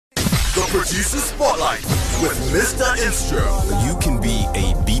Producer Spotlight with Mr. Instro. You can be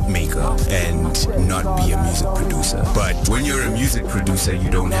a beat maker and not be a music producer. But when you're a music producer, you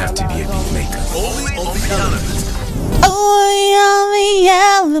don't have to be a beat maker. Only on the element. On the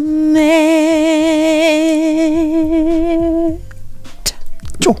element.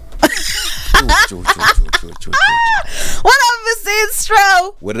 What up, Mr.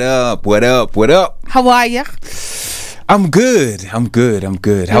 Instro? What up? What up? What up? How are you? I'm good. I'm good. I'm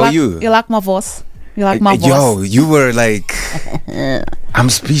good. How are you? You like my voice? You like my voice? Yo, you were like, I'm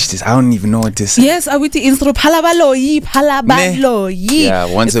speechless. I don't even know what to say. Yes, I went to Instro. Palabaloyi.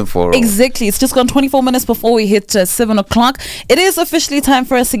 Yeah, once and for all. Exactly. It's just gone 24 minutes before we hit 7 o'clock. It is officially time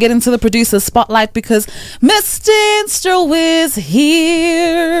for us to get into the producer spotlight because Mr. Instro is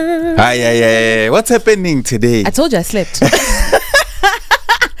here. Hi. What's happening today? I told you I slept.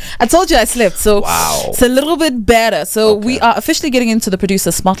 I told you I slept, so wow. It's a little bit better. So we are officially getting into the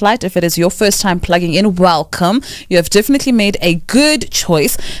producer spotlight. If it is your first time plugging in, welcome. You have definitely made a good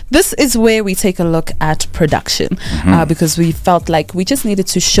choice. This is where we take a look at production because we felt like we just needed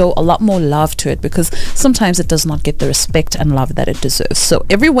to show a lot more love to it because sometimes it does not get the respect and love that it deserves. So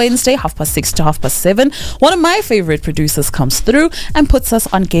every Wednesday, 6:30 to 7:30, one of my favorite producers comes through and puts us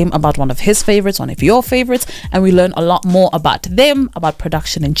on game about one of his favorites, one of your favorites, and we learn a lot more about them, about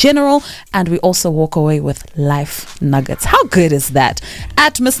production in general, and we also walk away with life nuggets. How good is that?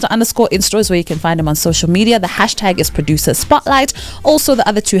 At Mr_Instro is where you can find him on social media. The hashtag is producer spotlight. Also the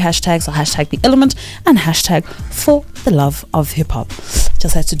other two hashtags are hashtag the element and hashtag for the love of hip-hop.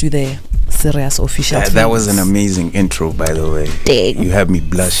 Just had to do the serious official that was an amazing intro, by the way. Dang. You have me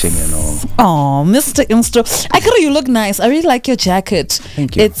blushing and all. Oh, Mr. Instro, I think you look nice. I really like your jacket.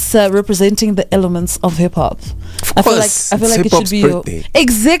 Thank you. It's representing the elements of hip-hop. I feel like it should be your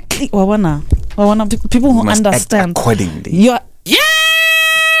exactly. Wawana, people who understand accordingly. You're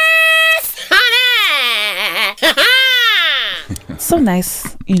so nice,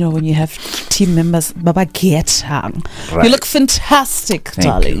 when you have team members. Baba get right. You look fantastic,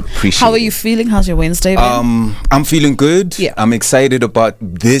 darling. How are you feeling? How's your Wednesday been? I'm feeling good. Yeah. I'm excited about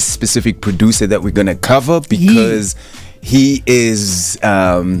this specific producer that we're gonna cover because he is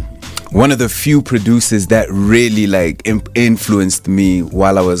one of the few producers that really influenced me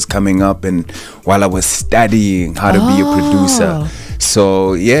while I was coming up and while I was studying how to be a producer.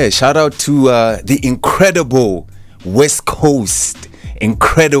 So yeah, shout out to the incredible West Coast,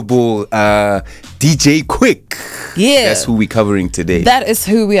 incredible DJ Quik. Yeah, that's who we're covering today. That is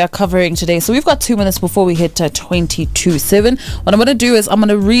who we are covering today. So we've got 2 minutes before we hit 22:07. What I'm going to do is I'm going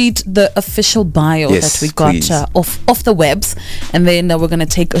to read the official bio that we got off the webs, and then we're going to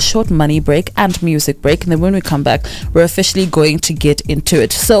take a short money break and music break, and then when we come back, we're officially going to get into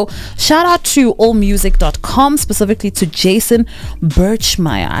it. So shout out to allmusic.com, specifically to Jason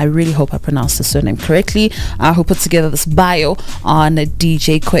Birchmeyer. I really hope I pronounced the surname correctly. Who put together this bio on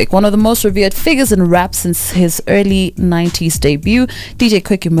DJ Quik, one of the most revered figures in rap since his early 90s debut. DJ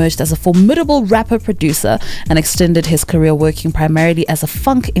Quik emerged as a formidable rapper producer and extended his career working primarily as a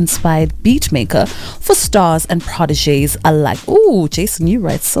funk-inspired beat maker for stars and prodigies alike. Ooh, Jason, you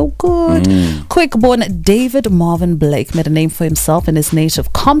write so good. Quik, born David Marvin Blake, made a name for himself in his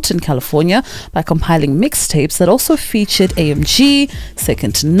native Compton, California by compiling mixtapes that also featured AMG,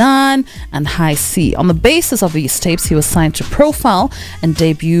 Second to None, and High C. On the basis of these tapes, he was signed to Profile and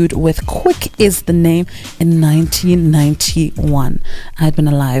debuted with Quik is the Name in 1991. I had been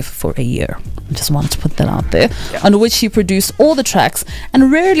alive for a year. I just wanted to put that out there. On which he produced all the tracks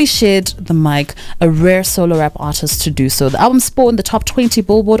and rarely shared the mic, a rare solo rap artist to do so. The album spawned the top 20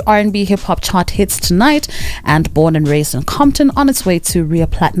 Billboard R&B hip hop chart hits tonight, and born and raised in Compton, on its way to Rhea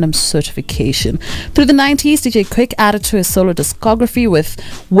Platinum certification. Through the 90s, DJ Quik added to his solo discography with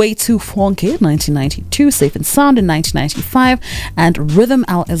Way Too Funky in 1992, Safe and Sound in 1995, and Rhythm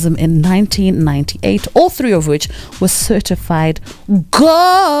Alism in 1998, all three of which were certified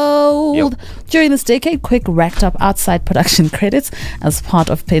gold. During this decade, Quik racked up outside production credits as part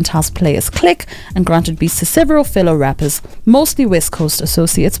of Penthouse Players Click and granted beats to several fellow rappers, mostly West Coast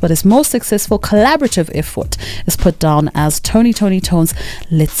associates, but his most successful collaborative effort is put down as Tony Tone's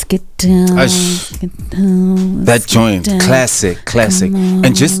Let's Get Down. That joint, classic.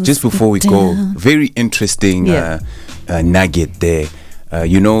 And just before we go, very interesting nugget there.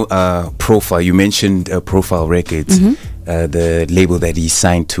 Profile, you mentioned Profile Records, the label that he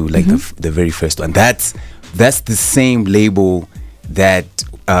signed to, the very first one. That's the same label that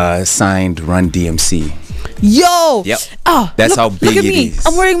signed Run DMC. Yo! Yep. Oh, that's how big look at it me. is.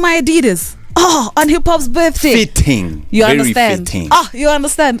 I'm wearing my Adidas. on hip hop's birthday. Fitting. You Very understand? fitting. You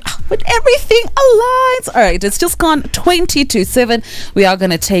understand? But everything aligns. All right, it's just gone 20 to 7. We are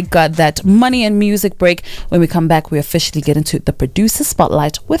going to take that money and music break. When we come back, we officially get into the producer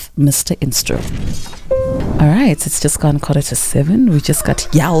spotlight with Mr. Instro. All right, it's just gone 7:15. We just got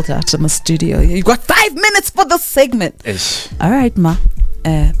yelled at in the studio. You've got 5 minutes for the segment. Ish. All right, ma.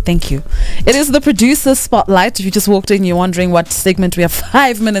 Thank you. It is the producer spotlight. If you just walked in, you're wondering what segment we have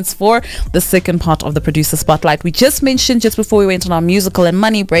 5 minutes for. The second part of the producer spotlight. We just mentioned just before we went on our musical and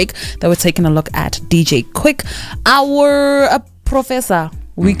money break that we're taking a look at DJ Quik. Our professor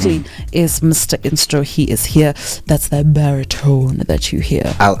weekly is Mr. Instro. He is here. That's the baritone that you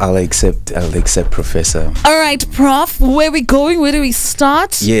hear. I'll accept Professor. All right, Prof, where are we going? Where do we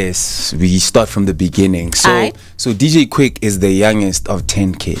start? Yes, we start from the beginning. So DJ Quik is the youngest of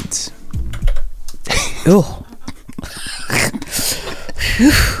 10 kids. Oh.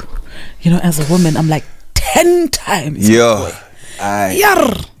 You know, as a woman, I'm like 10 times.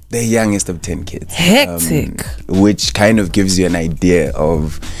 The youngest of 10 kids. Hectic. Which kind of gives you an idea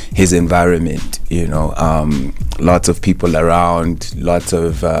of his environment, you know. Lots of people around, lots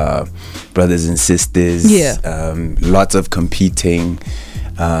of brothers and sisters, lots of competing.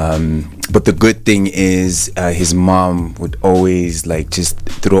 But the good thing is his mom would always like just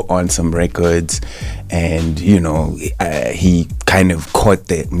throw on some records, and you know he kind of caught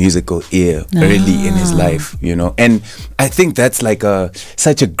the musical ear early in his life, you know. And I think that's like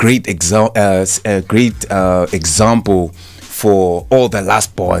such a great example for all the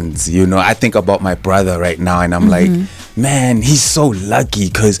last borns, you know. I think about my brother right now, and I'm like, man, he's so lucky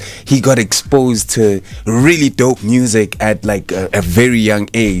because he got exposed to really dope music at like a very young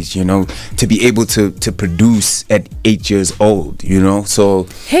age, you know, to be able to produce at 8 years old, you know. So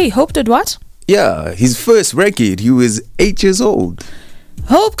hey, Hope did what? Yeah, his first record, he was 8 years old.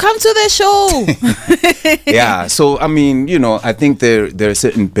 Hope, come to the show. Yeah, so I mean, you know, I think there are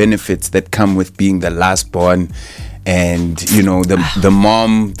certain benefits that come with being the last born. And you know the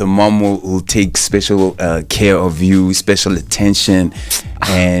mom will take special care of you, special attention,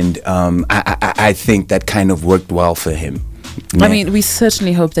 and I think that kind of worked well for him. I mean, we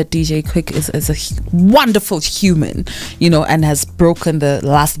certainly hope that DJ Quik is a wonderful human, you know, and has broken the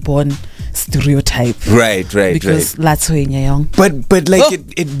last born stereotype. Right. Because that's who you're young. But like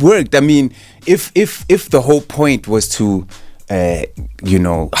it worked. I mean, if the whole point was to you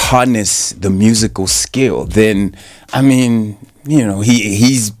know, harness the musical skill, then I mean, you know,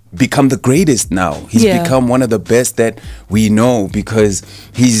 he's become the greatest now. He's become one of the best that we know because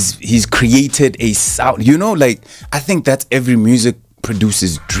he's created a sound. You know, like I think that's every music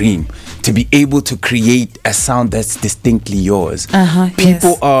producer's dream, to be able to create a sound that's distinctly yours.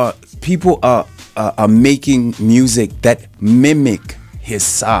 People are making music that mimic his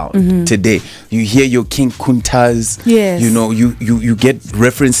sound today. You hear your King Kuntas, you know, you get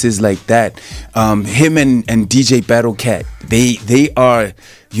references like that. Him and DJ Battle Cat, they are,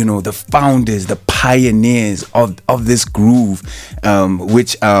 you know, the founders, the pioneers of this groove,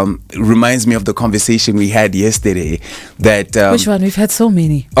 which reminds me of the conversation we had yesterday. That which one? We've had so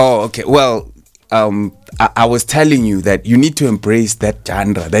many. Oh, okay. Well, I was telling you that you need to embrace that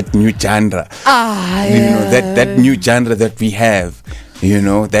genre, that new genre. You know, that new genre that we have. You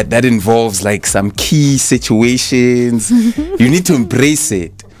know, that involves like some key situations. You need to embrace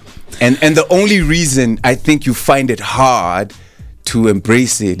it. And the only reason I think you find it hard to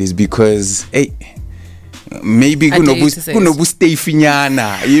embrace it is because, hey, maybe kunobu stay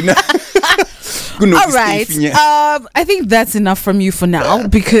finyana, you know. All right. I think that's enough from you for now,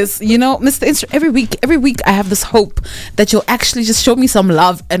 because you know, Mr. Instro, every week I have this hope that you'll actually just show me some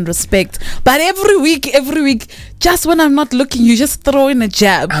love and respect. But every week, just when I'm not looking, you just throw in a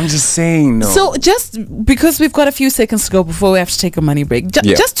jab. I'm just saying, no. So just because we've got a few seconds to go before we have to take a money break,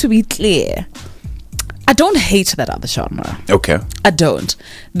 just to be clear, I don't hate that other genre. Okay. I don't.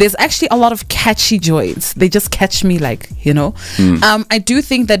 There's actually a lot of catchy joints. They just catch me, like, you know. I do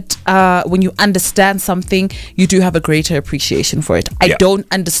think that when you understand something, you do have a greater appreciation for it. I don't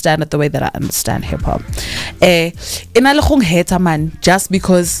understand it the way that I understand hip hop. Man, just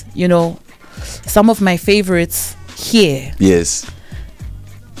because, you know, some of my favorites here. Yes.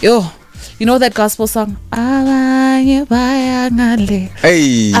 Yo. You know that gospel song?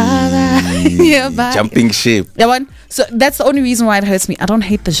 Hey, jumping ship. That one. So that's the only reason why it hurts me. I don't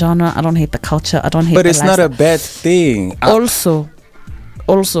hate the genre. I don't hate the culture. I don't hate. But it's not a bad thing. Also,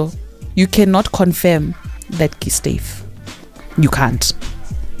 you cannot confirm that Steve. You can't.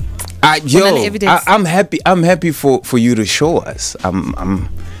 I'm happy. I'm happy for you to show us.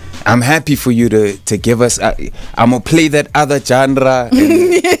 I'm happy for you to give us. I'm gonna play that other genre,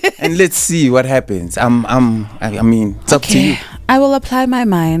 and let's see what happens. I mean, it's up to you. I will apply my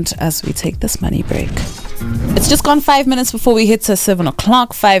mind as we take this money break. It's just gone 5 minutes before we hit to 7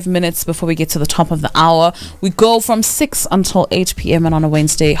 o'clock, 5 minutes before we get to the top of the hour. We go from 6 until 8 p.m. and on a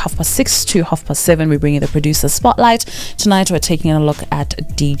Wednesday, 6:30 to 7:30, we bring you the producer spotlight. Tonight, we're taking a look at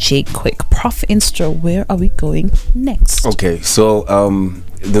DJ Quik. Prof Instro, where are we going next? Okay, so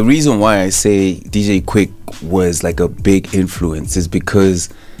the reason why I say DJ Quik was like a big influence is because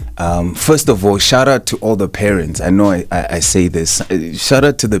first of all, shout out to all the parents. I know I say this. Shout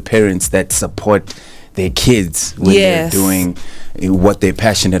out to the parents that support their kids when they're doing what they're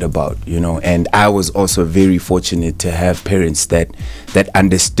passionate about, you know. And I was also very fortunate to have parents that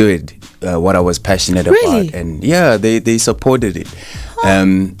understood what I was passionate about, and they supported it.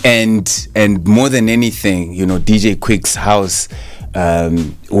 And more than anything, you know, DJ Quik's house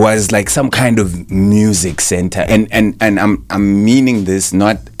was like some kind of music center, and I'm meaning this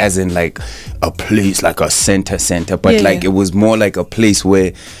not as in like a place like a center, but like it was more like a place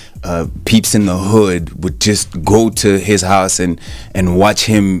where peeps in the hood would just go to his house and watch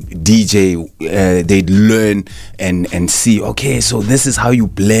him DJ. They'd learn and see, okay, so this is how you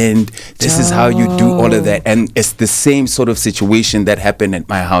blend, this is how you do all of that. And it's the same sort of situation that happened at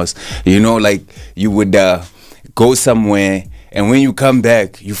my house, you know. Like you would go somewhere, and when you come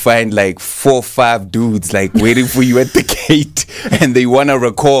back, you find like 4 or 5 dudes like waiting for you at the gate, and they wanna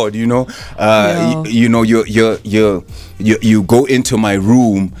record. You know, you know, you go into my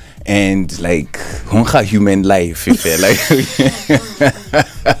room and like human life, if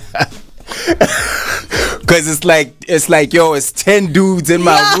because it's like yo, it's 10 dudes in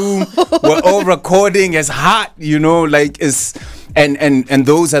my room. We're all recording. It's hot, you know, like it's. And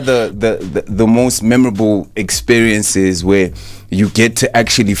those are the most memorable experiences where you get to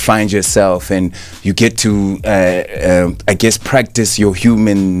actually find yourself, and you get to I guess practice your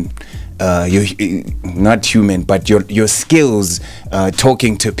human not human, but your skills,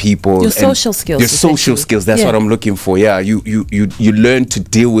 talking to people, your social skills. Your social skills. That's what I'm looking for. Yeah, you learn to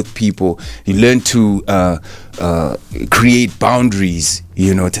deal with people. You learn to create boundaries.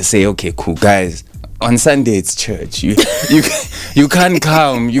 You know, to say, okay, cool, guys. On Sunday it's church. You can't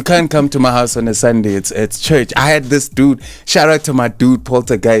come. You can't come to my house on a Sunday. It's church. I had this dude. Shout out to my dude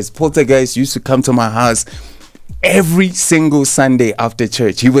Poltergeist. Poltergeist used to come to my house every single Sunday after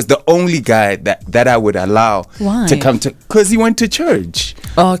church. He was the only guy that I would allow to come to, because he went to church.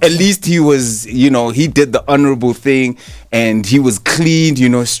 Okay. At least he was, you know, he did the honorable thing, and he was clean, you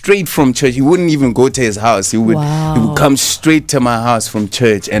know, straight from church. He wouldn't even go to his house. He would come straight to my house from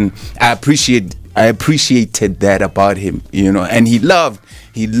church, and I appreciated that about him, you know. And he loved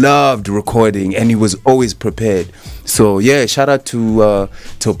recording, and he was always prepared. So yeah, shout out to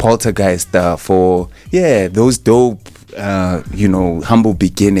Poltergeist for those dope you know, humble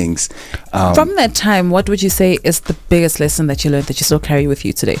beginnings. From that time, what would you say is the biggest lesson that you learned that you still carry with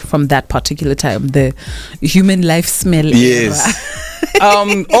you today from that particular time, the human life smell? Yes.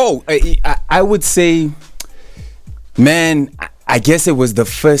 I would say, man, I guess it was the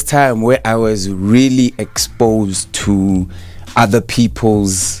first time where I was really exposed to other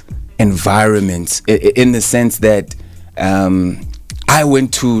people's environments, in the sense that I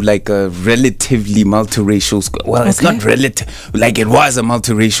went to like a relatively multiracial school. Well, it's not relative, like it was a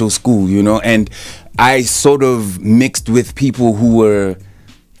multiracial school, you know, and I sort of mixed with people who were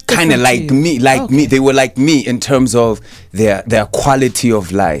kind of like me, me. They were like me in terms of their quality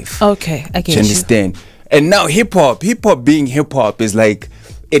of life. Okay, I get you. Understand? And now hip hop being hip hop is like,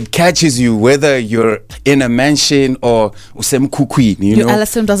 it catches you whether you're in a mansion or usem kukui, you know.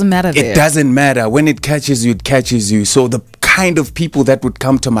 LSM doesn't matter there. It doesn't matter. When it catches you, it catches you. So the kind of people that would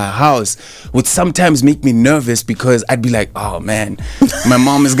come to my house would sometimes make me nervous, because I'd be like, oh man, my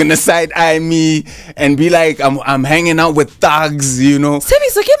mom is gonna side eye me and be like, I'm hanging out with thugs, you know.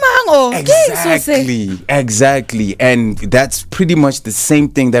 Exactly. And that's pretty much the same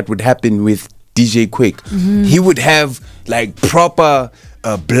thing that would happen with DJ Quik. He would have like proper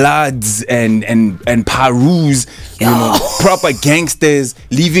bloods and Parus, you know, proper gangsters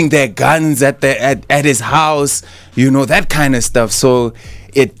leaving their guns at his house, you know, that kind of stuff. So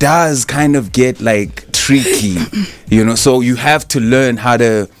it does kind of get like tricky, you know. So you have to learn how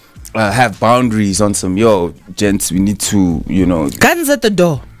to have boundaries on some, yo, gents, we need to, you know, guns at the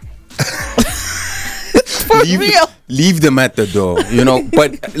door. Leave them at the door, you know.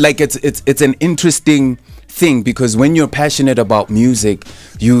 But like it's an interesting thing, because when you're passionate about music,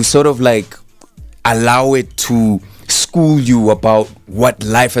 you sort of like allow it to school you about what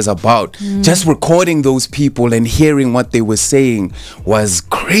life is about. Just recording those people and hearing what they were saying was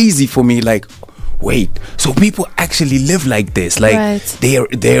crazy for me. Like, wait, so people actually live like this? Like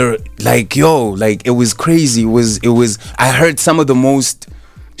they're like, yo, like it was crazy. It was I heard some of the most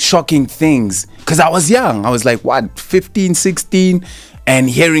shocking things because I was young. I was like, what, 15, 16, and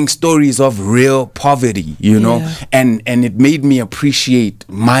hearing stories of real poverty, you know, and it made me appreciate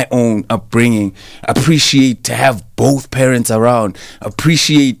my own upbringing, appreciate to have both parents around,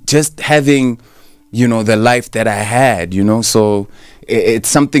 appreciate just having, you know, the life that I had, you know. So it's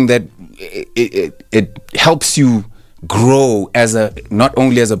something that it helps you grow as not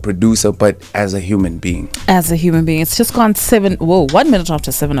only as a producer but as a human being. It's just gone 1 minute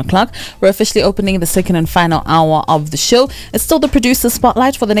after 7 o'clock. We're officially opening the second and final hour of the show. It's still the producer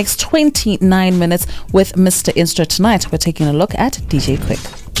spotlight for the next 29 minutes with Mr. Instro. Tonight we're taking a look at DJ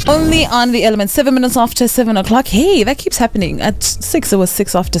Quik. Only on the Element, 7 minutes after 7 o'clock. Hey, that keeps happening. At 6, it was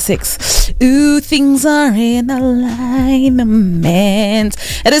 6 after 6. Ooh, things are in alignment.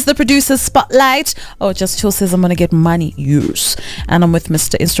 It is the producer spotlight. Oh, Just Chill says I'm gonna get money. Yes. And I'm with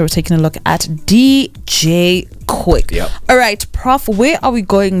Mr. Instro. We're taking a look at DJ Quik. Yep. All right, Prof, where are we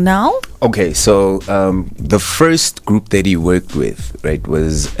going now? Okay, so the first group that he worked with, right,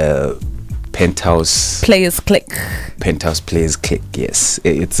 was Penthouse Players Click. Penthouse Players Click. Yes,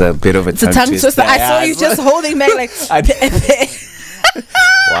 it's a bit of a tongue twister. I saw you just holding back like.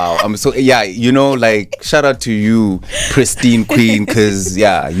 Wow, I'm so you know, like shout out to you, Pristine Queen, because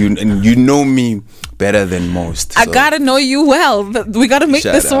you know me better than most. I gotta know you well. We gotta make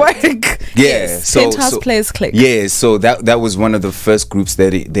this work. Yeah, yes, Penthouse Players Click. Yeah, so that was one of the first groups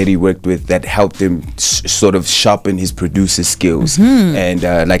that he worked with that helped him sort of sharpen his producer skills. And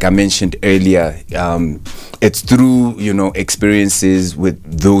like I mentioned earlier, it's through, you know, experiences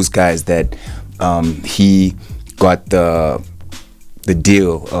with those guys that he got the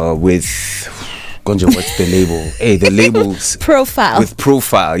deal with Gonja, what's the label? Hey, the label's Profile. With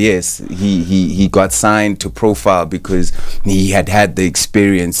Profile, yes. He got signed to Profile because he had the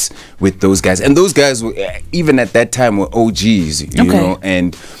experience with those guys. And those guys were, even at that time, were OGs, you know,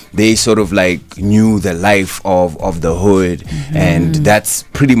 and they sort of like knew the life of the hood. And that's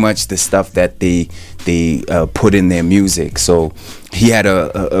pretty much the stuff that they put in their music. So he had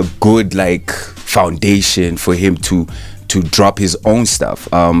a good like foundation for him to drop his own stuff.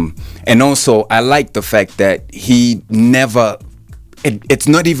 And also I like the fact that he never, it's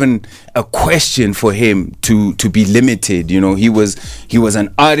not even a question for him to be limited. You know, he was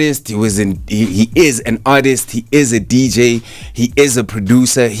an artist. He is an artist. He is a DJ. He is a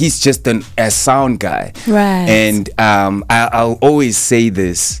producer. He's just a sound guy. Right. And I'll always say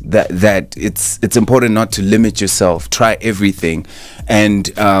this, that it's important not to limit yourself. Try everything,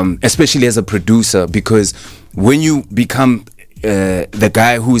 and especially as a producer, because when you become the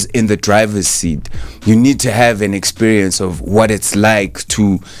guy who's in the driver's seat, you need to have an experience of what it's like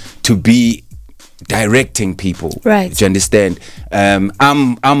to be directing people. Right. Do you understand? I'm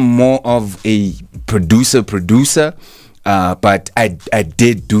more of a producer, but I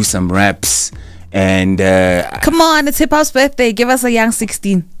did do some raps, and come on, it's hip hop's birthday. Give us a young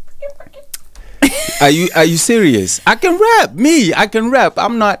 16. Are you serious? I can rap. I can rap.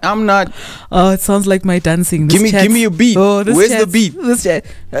 I'm not. Oh, it sounds like my dancing. Give me a beat. Oh, where's the beat?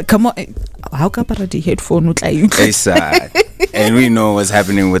 Come on. How come the headphone would like you? And we know what's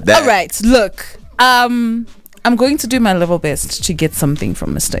happening with that. All right. Look, I'm going to do my level best to get something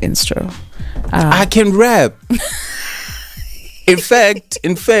from Mr. Instro. I can rap. in fact,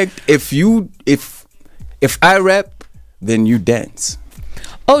 if I rap, then you dance.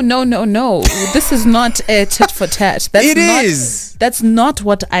 Oh, no. This is not a tit for tat. That's not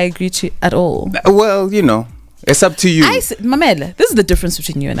what I agree to at all. Well, you know, it's up to you. Mamela, this is the difference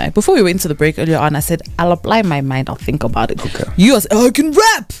between you and I. Before we went to the break earlier on, I said, I'll apply my mind, I'll think about it. Okay. You said, I can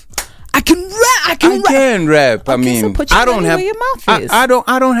rap. I can rap. I mean, so put your money where your mouth is. I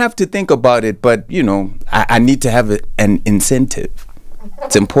don't have to think about it, but you know, I need to have an incentive.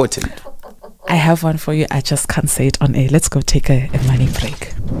 It's important. I have one for you. I just can't say it on air. Let's go take a money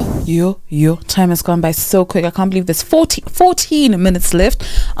break. Yo, time has gone by so quick. I can't believe there's 14 minutes left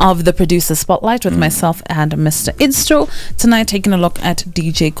of the producer spotlight with myself and Mr. Instro. Tonight, taking a look at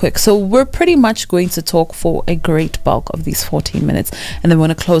DJ Quik. So we're pretty much going to talk for a great bulk of these 14 minutes, and then we're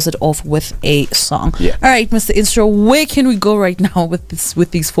going to close it off with a song. Yeah. All right, Mr. Instro, where can we go right now with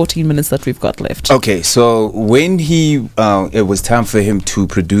these 14 minutes that we've got left? Okay, so when it was time for him to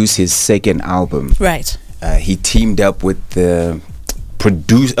produce his second album, right? He teamed up with the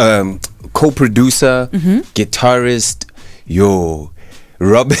co-producer, Mm-hmm. guitarist,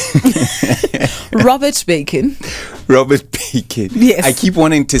 Robert Bacon. Robert Bacon. Yes. I keep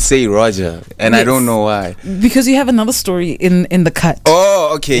wanting to say Roger, and I don't know why. Because you have another story in the cut.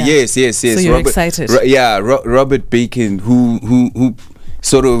 Oh, okay. Yeah. Yes. So you're excited. Robert Bacon, who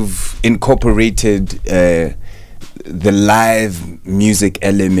sort of incorporated the live music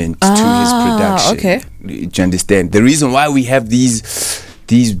element to his production. Okay. Do you understand? The reason why we have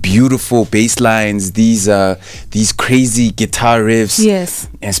these beautiful bass lines, these crazy guitar riffs, yes,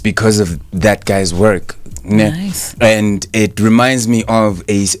 it's because of that guy's work. Nice. And it reminds me of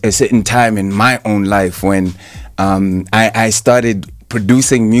a certain time in my own life when I started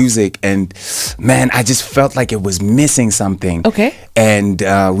producing music, and man, I just felt like it was missing something. Okay. And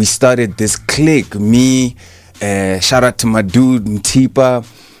we started this clique. Me, shout out to my dude Mtipa.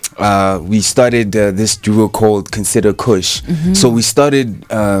 We started this duo called Consider Kush. So we started,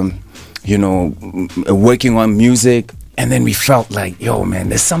 working on music, and then we felt like, yo, man,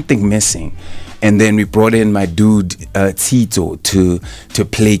 there's something missing. And then we brought in my dude Tito to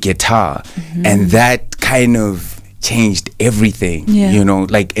play guitar, and that kind of changed everything.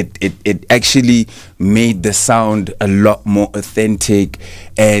 Like it actually made the sound a lot more authentic,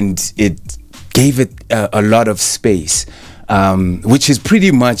 and it gave it a lot of space, which is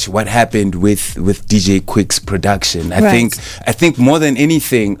pretty much what happened with DJ Quik's production. I think more than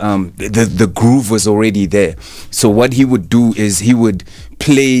anything, the groove was already there. So what he would do is he would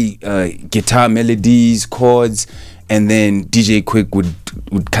play guitar melodies, chords, and then DJ Quik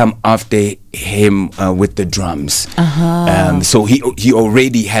would come after him with the drums. So he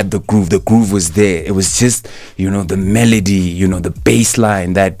already had the groove. The groove was there. It was just the melody, the bass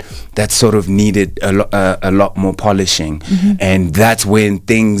line that sort of needed a lot more polishing. And that's when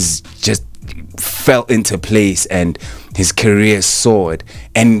things just fell into place and his career soared.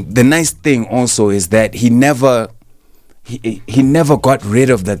 And the nice thing also is that he never got rid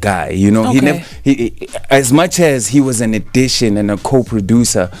of the guy. He as much as he was an addition and a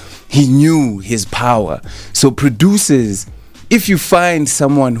co-producer, he knew his power. So producers, if you find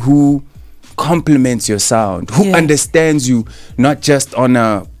someone who complements your sound, who understands you not just on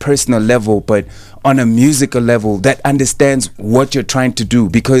a personal level but on a musical level, that understands what you're trying to do,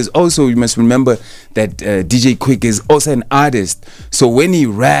 because also you must remember that DJ Quik is also an artist. So when he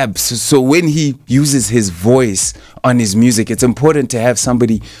raps, so when he uses his voice on his music, it's important to have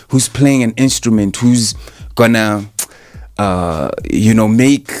somebody who's playing an instrument, who's gonna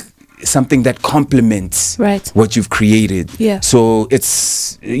make something that complements what you've created. So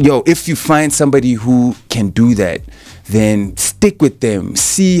it's if you find somebody who can do that, then stick with them,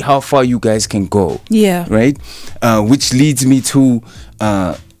 see how far you guys can go. Right. Which leads me to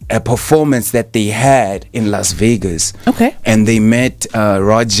a performance that they had in Las Vegas. And they met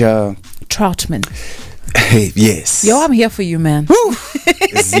Roger Troutman. Yes. Yo, I'm here for you, man.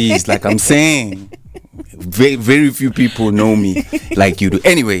 Aziz, like I'm saying, very, very few people know me like you do.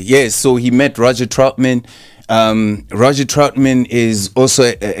 Anyway, yes, so he met Roger Troutman. Roger Troutman is also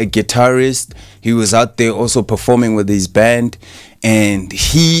a guitarist. He was out there also performing with his band, and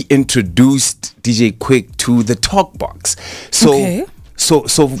he introduced DJ Quik to the talk box. So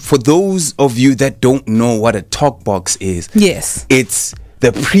for those of you that don't know what a talk box is, it's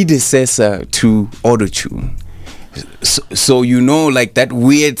the predecessor to autotune. So like that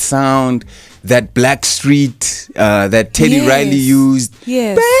weird sound that Blackstreet, that Teddy Riley used,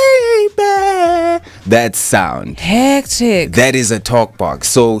 baby, that sound, hectic, that is a talk box.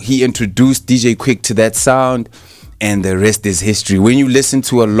 So he introduced DJ Quik to that sound, and the rest is history. When you listen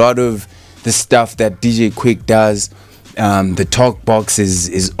to a lot of the stuff that DJ Quik does, the talk box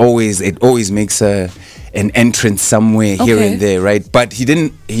is always makes an entrance somewhere here and there, right? But he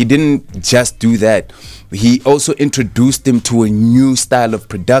didn't just do that. He also introduced him to a new style of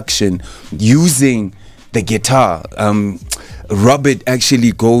production using the guitar. Robert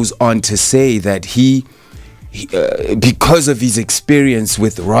actually goes on to say that he because of his experience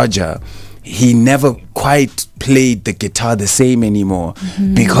with Roger, he never quite played the guitar the same anymore,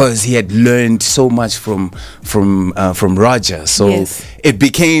 because he had learned so much from Roger. So it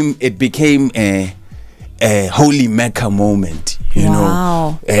became a holy Mecca moment, you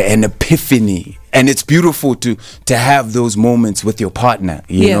know, an epiphany. And it's beautiful to have those moments with your partner,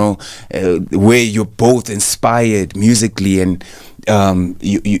 you know, where you're both inspired musically, and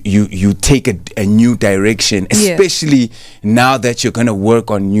you take a new direction, especially now that you're gonna work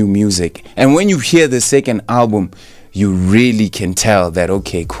on new music. And when you hear the second album, you really can tell that,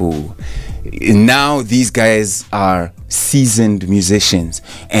 okay, cool, now these guys are seasoned musicians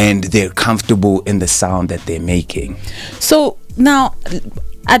and they're comfortable in the sound that they're making. So now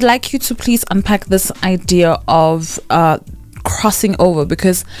I'd like you to please unpack this idea of crossing over,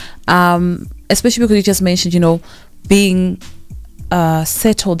 because especially because you just mentioned, you know, being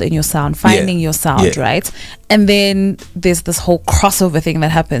settled in your sound, finding your sound, right? And then there's this whole crossover thing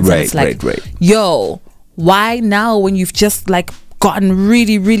that happens. Right, and it's like, right. yo, why now when you've just like gotten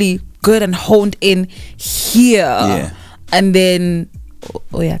really, really good and honed in here? Yeah. And then,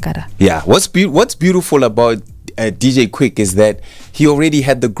 yeah. What's beautiful about DJ Quik is that he already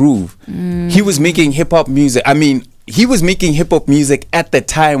had the groove. He was making hip hop music. I mean, he was making hip hop music at the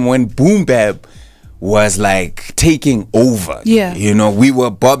time when boom bap was like taking over. Yeah. You know, we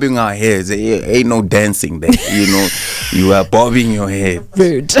were bobbing our heads. Ain't no dancing there. You know, you were bobbing your head.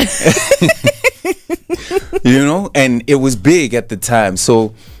 Rude. You know, and it was big at the time.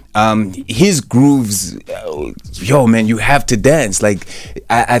 So his grooves, yo man, you have to dance. Like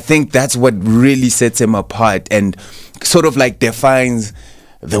I think that's what really sets him apart and sort of like defines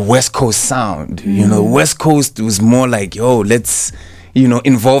the West Coast sound. You know, West Coast was more like, yo, let's, you know,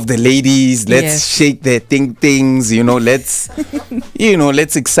 involve the ladies, let's shake their things, you know, let's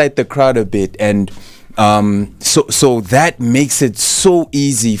let's excite the crowd a bit. And so that makes it so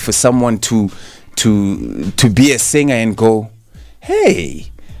easy for someone to be a singer and go, hey,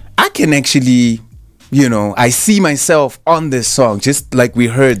 I can actually, you know, I see myself on this song, just like we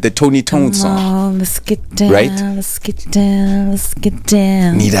heard the Tony Tone song. Let's get down, right? Let's get down, let's get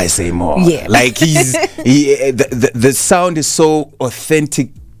down. Need I say more? Yeah. Like the sound is so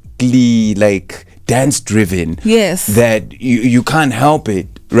authentically like dance driven. Yes. That you can't help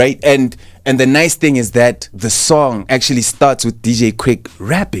it, right? And the nice thing is that the song actually starts with DJ Quik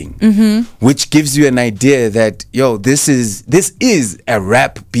rapping, which gives you an idea that, yo, this is a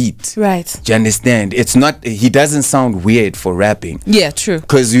rap beat. Right. Do you understand? It's not, he doesn't sound weird for rapping. Yeah, true.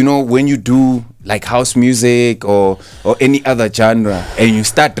 Because, you know, when you do like house music or any other genre and you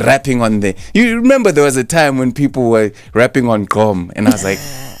start rapping on you remember there was a time when people were rapping on gqom and I was like,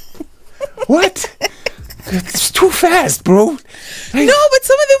 what? It's too fast, bro. Like, no, but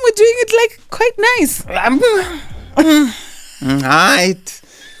some of them were doing it like quite nice. Alright,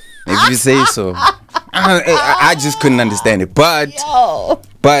 if you say so. I just couldn't understand it. But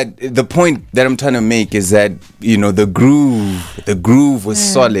the point that I'm trying to make is that, you know, the groove was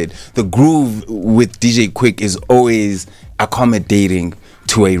solid. The groove with DJ Quik is always accommodating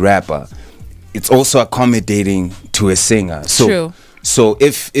to a rapper. It's also accommodating to a singer. So true. So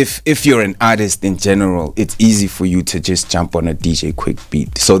if you're an artist in general, it's easy for you to just jump on a DJ Quik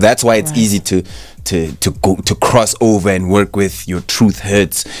beat. So that's why it's easy to go to cross over and work with your Truth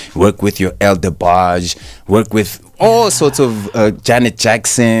Hurts, work with your El DeBarge, work with all sorts of Janet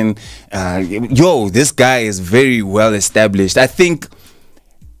Jackson. Yo, this guy is very well established. I think,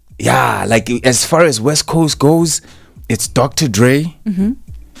 yeah, like as far as West Coast goes, it's Dr. Dre, and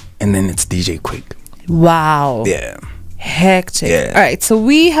then it's DJ Quik. Wow. Yeah. Hectic. Yeah. All right, so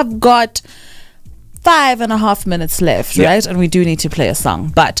we have got 5.5 minutes left, right? And we do need to play a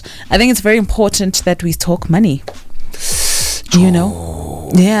song, but I think it's very important that we talk money. You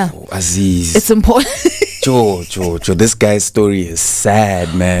know? Yeah. Aziz. It's important. Joe, this guy's story is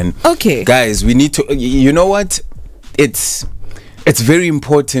sad, man. Okay. Guys, we need to, you know what? It's very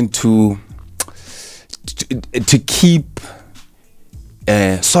important to keep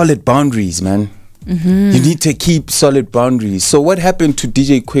solid boundaries, man. You need to keep solid boundaries. So what happened to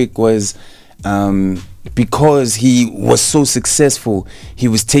DJ Quik was because he was so successful, he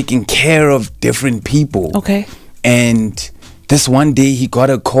was taking care of different people. Okay. And this one day he got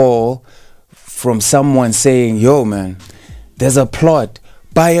a call from someone saying, yo man, there's a plot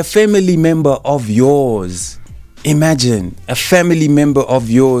by a family member of yours. Imagine a family member of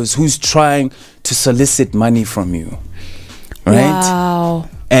yours who's trying to solicit money from you. Right? Wow.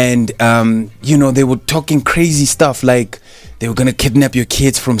 And, you know, they were talking crazy stuff like they were going to kidnap your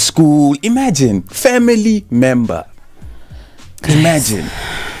kids from school. Imagine, family member. Imagine.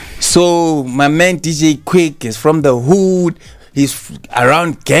 So my man DJ Quik is from the hood. He's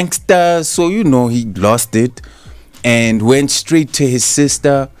around gangsters. So, you know, he lost it and went straight to his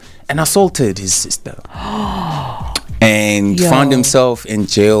sister and assaulted his sister. And found himself in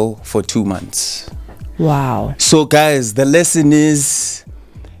jail for 2 months. Wow. So, guys, the lesson is,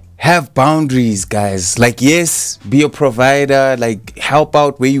 have boundaries, guys. Like, yes, be a provider, like help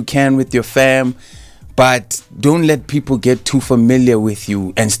out where you can with your fam, but don't let people get too familiar with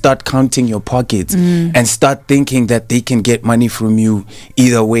you and start counting your pockets and start thinking that they can get money from you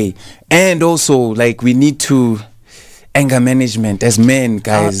either way. And also, like, we need to anger management as men,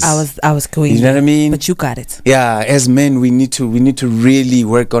 guys. I was going, you know what I mean? But you got it. Yeah, as men, we need to really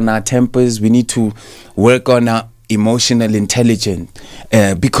work on our tempers. We need to work on our emotional intelligence,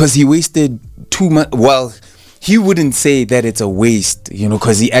 because he wasted 2 months. Well, he wouldn't say that it's a waste, you know,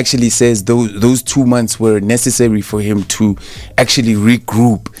 because he actually says those 2 months were necessary for him to actually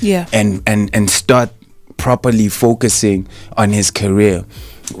regroup, and start properly focusing on his career.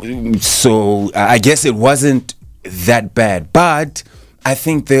 So I guess it wasn't that bad, but I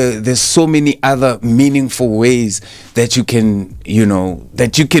think there's so many other meaningful ways that you can, you know,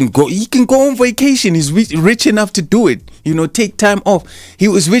 that you can go. He can go on vacation. He's rich enough to do it. You know, take time off. He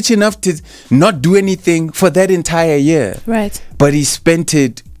was rich enough to not do anything for that entire year. Right. But he spent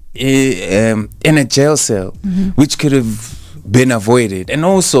it in a jail cell, which could have been avoided. And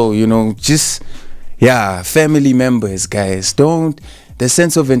also, you know, just, family members, guys, the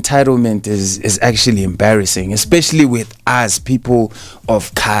sense of entitlement is actually embarrassing, especially with us, people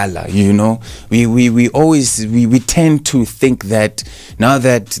of color, you know. We always tend to think that now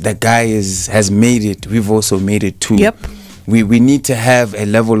that the guy has made it, we've also made it too. Yep. We need to have a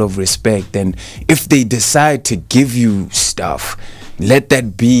level of respect, and if they decide to give you stuff, let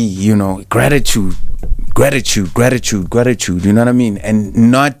that be, you know, gratitude, you know what I mean?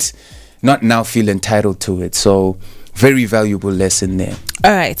 And not now feel entitled to it. So very valuable lesson there.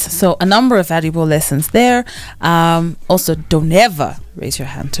 All right, so a number of valuable lessons there. Also, don't ever raise your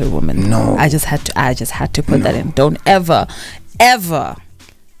hand to a woman. No, I just had to put that in. Don't ever.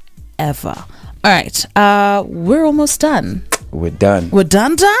 All right, we're almost done. We're done. We're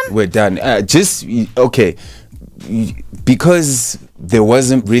done. We're done. Just okay, because there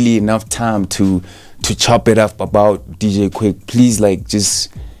wasn't really enough time to chop it up about DJ Quik. Please, like,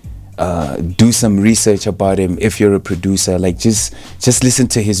 just do some research about him. If you're a producer, like, just listen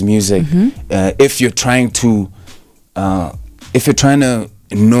to his music. If you're trying to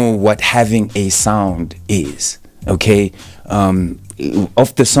know what having a sound is, okay.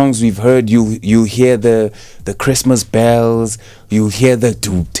 Of the songs we've heard, you hear the Christmas bells, you hear the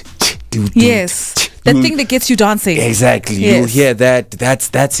yes, the thing that gets you dancing. Exactly. Yes. You'll hear that.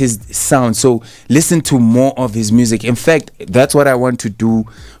 That's his sound. So listen to more of his music. In fact, that's what I want to do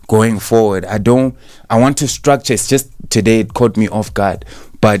going forward. I want to structure. It's just today it caught me off guard,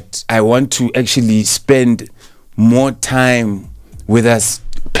 but I want to actually spend more time with us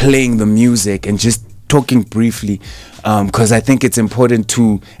playing the music and just talking briefly, because I think it's important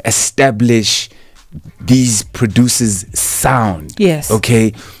to establish these producers' sound. Yes.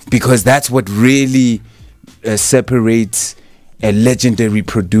 Okay, because that's what really separates a legendary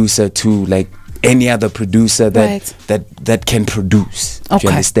producer to, like, any other producer that can produce. Okay. Do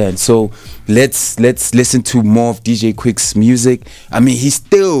you understand? So let's listen to more of DJ Quik's music. I mean, he's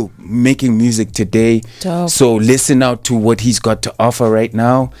still making music today. Dope. So listen out to what he's got to offer right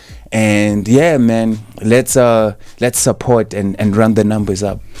now. And yeah, man, let's support and run the numbers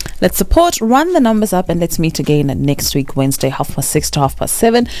up. Let's support, run the numbers up, and let's meet again next week, Wednesday, 6:30 to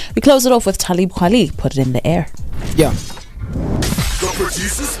 7:30. We close it off with Talib Kweli. Put it in the air. Yeah. The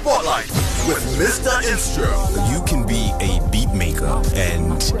Producer Spotlight with Mr. Instro. You can be a beat maker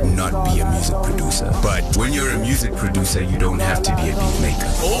and not be a music producer. But when you're a music producer, you don't have to be a beat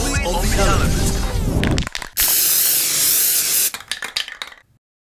maker. Only on the element.